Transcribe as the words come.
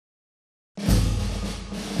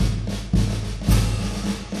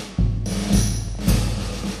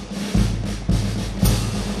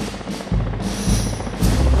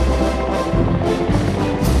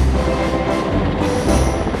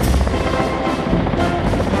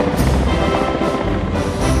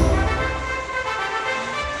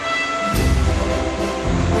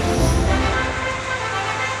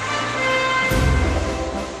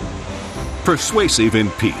Persuasive in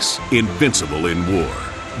peace, invincible in war,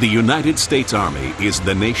 the United States Army is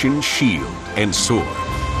the nation's shield and sword.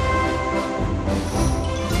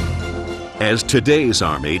 As today's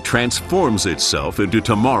Army transforms itself into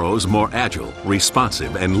tomorrow's more agile,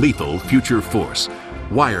 responsive, and lethal future force,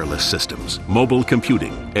 wireless systems, mobile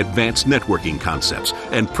computing, advanced networking concepts,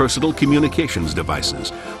 and personal communications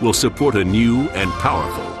devices will support a new and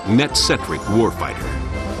powerful net-centric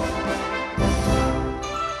warfighter.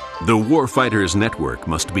 The warfighter's network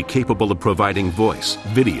must be capable of providing voice,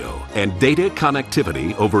 video, and data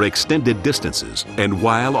connectivity over extended distances and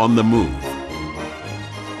while on the move.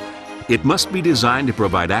 It must be designed to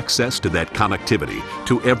provide access to that connectivity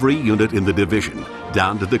to every unit in the division,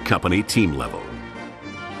 down to the company team level.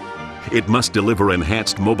 It must deliver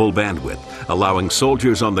enhanced mobile bandwidth, allowing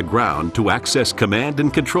soldiers on the ground to access command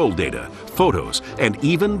and control data, photos, and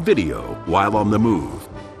even video while on the move.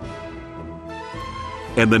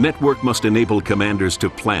 And the network must enable commanders to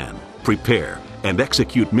plan, prepare, and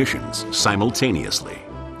execute missions simultaneously.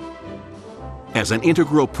 As an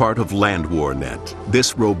integral part of Land War Net,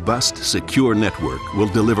 this robust, secure network will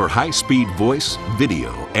deliver high-speed voice,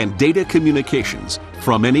 video, and data communications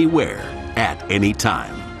from anywhere, at any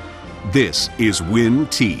time. This is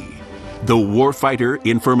WIN-T, the Warfighter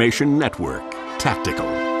Information Network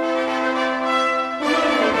Tactical.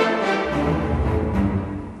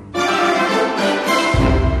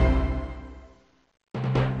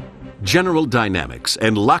 General Dynamics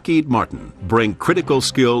and Lockheed Martin bring critical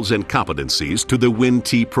skills and competencies to the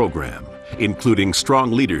WIN-T program, including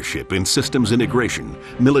strong leadership in systems integration,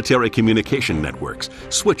 military communication networks,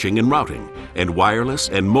 switching and routing, and wireless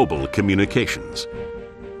and mobile communications.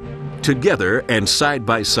 Together and side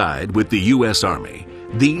by side with the U.S. Army,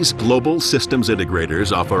 these global systems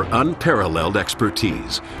integrators offer unparalleled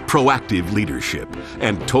expertise, proactive leadership,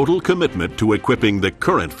 and total commitment to equipping the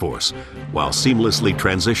current force while seamlessly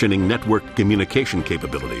transitioning network communication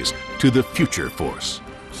capabilities to the future force.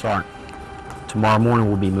 Sergeant, tomorrow morning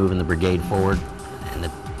we'll be moving the brigade forward, and the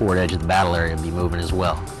forward edge of the battle area will be moving as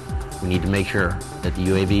well. We need to make sure that the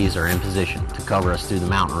UAVs are in position to cover us through the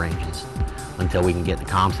mountain ranges until we can get the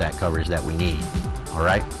ComSat coverage that we need. All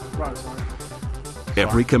right? Right, Sergeant.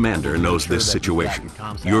 Every commander knows this situation.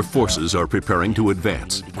 Your forces are preparing to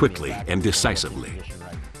advance quickly and decisively.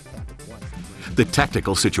 The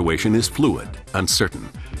tactical situation is fluid, uncertain.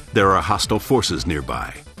 There are hostile forces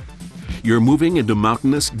nearby. You're moving into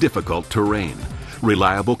mountainous, difficult terrain.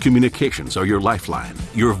 Reliable communications are your lifeline,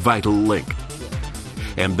 your vital link.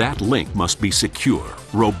 And that link must be secure,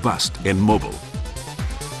 robust, and mobile.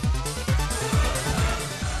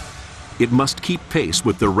 It must keep pace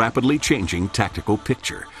with the rapidly changing tactical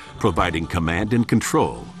picture, providing command and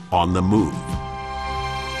control on the move.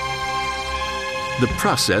 The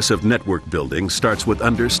process of network building starts with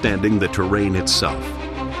understanding the terrain itself.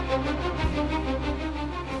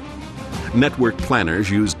 Network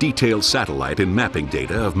planners use detailed satellite and mapping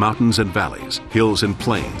data of mountains and valleys, hills and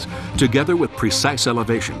plains, together with precise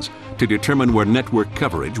elevations to determine where network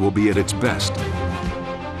coverage will be at its best.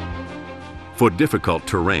 For difficult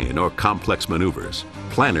terrain or complex maneuvers,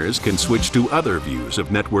 planners can switch to other views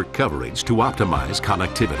of network coverage to optimize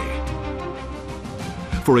connectivity.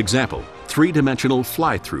 For example, three-dimensional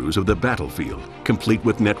fly-throughs of the battlefield, complete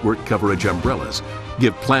with network coverage umbrellas,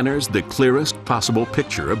 give planners the clearest possible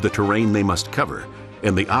picture of the terrain they must cover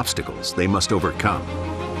and the obstacles they must overcome.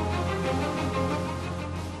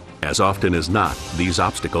 As often as not, these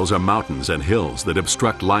obstacles are mountains and hills that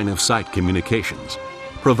obstruct line-of-sight communications.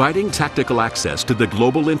 Providing tactical access to the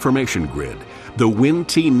global information grid, the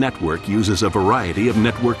WIN-T network uses a variety of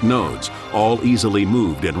network nodes, all easily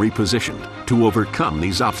moved and repositioned to overcome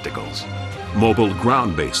these obstacles. Mobile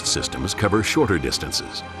ground-based systems cover shorter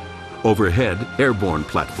distances. Overhead, airborne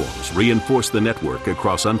platforms reinforce the network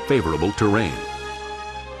across unfavorable terrain.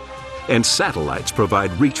 And satellites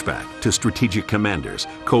provide reachback to strategic commanders,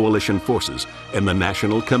 coalition forces, and the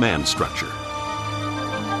national command structure.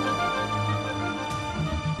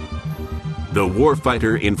 The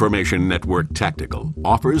Warfighter Information Network Tactical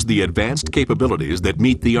offers the advanced capabilities that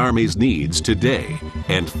meet the Army's needs today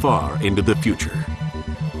and far into the future.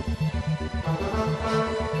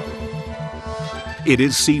 It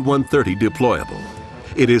is C-130 deployable.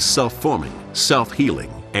 It is self-forming,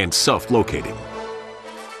 self-healing, and self-locating.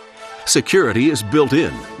 Security is built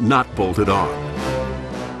in, not bolted on.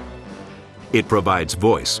 It provides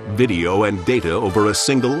voice, video, and data over a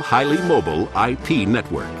single, highly mobile IP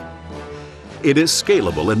network. It is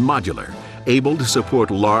scalable and modular, able to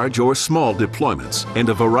support large or small deployments and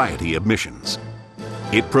a variety of missions.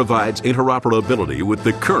 It provides interoperability with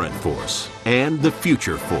the current force and the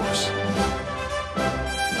future force.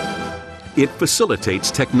 It facilitates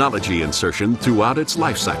technology insertion throughout its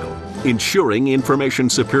life cycle, ensuring information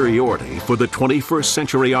superiority for the 21st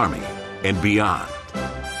century Army and beyond.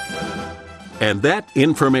 And that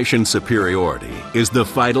information superiority is the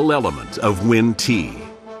vital element of WIN-T.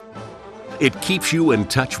 It keeps you in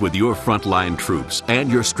touch with your frontline troops and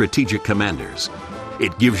your strategic commanders.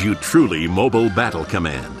 It gives you truly mobile battle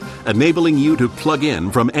command, enabling you to plug in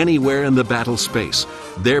from anywhere in the battle space,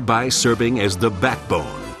 thereby serving as the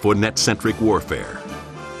backbone for net-centric warfare.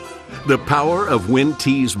 The power of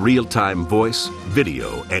WIN-T's real-time voice,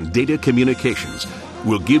 video, and data communications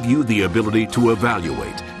will give you the ability to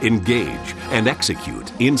evaluate, engage, and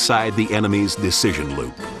execute inside the enemy's decision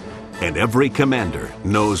loop. And every commander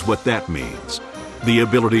knows what that means. The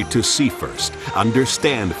ability to see first,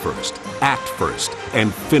 understand first, act first,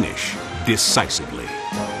 and finish decisively.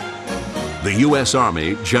 The U.S.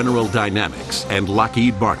 Army General Dynamics and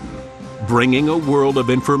Lockheed Martin, bringing a world of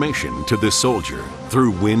information to the soldier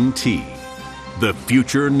through WIN-T, the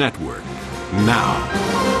future network,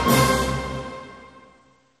 now.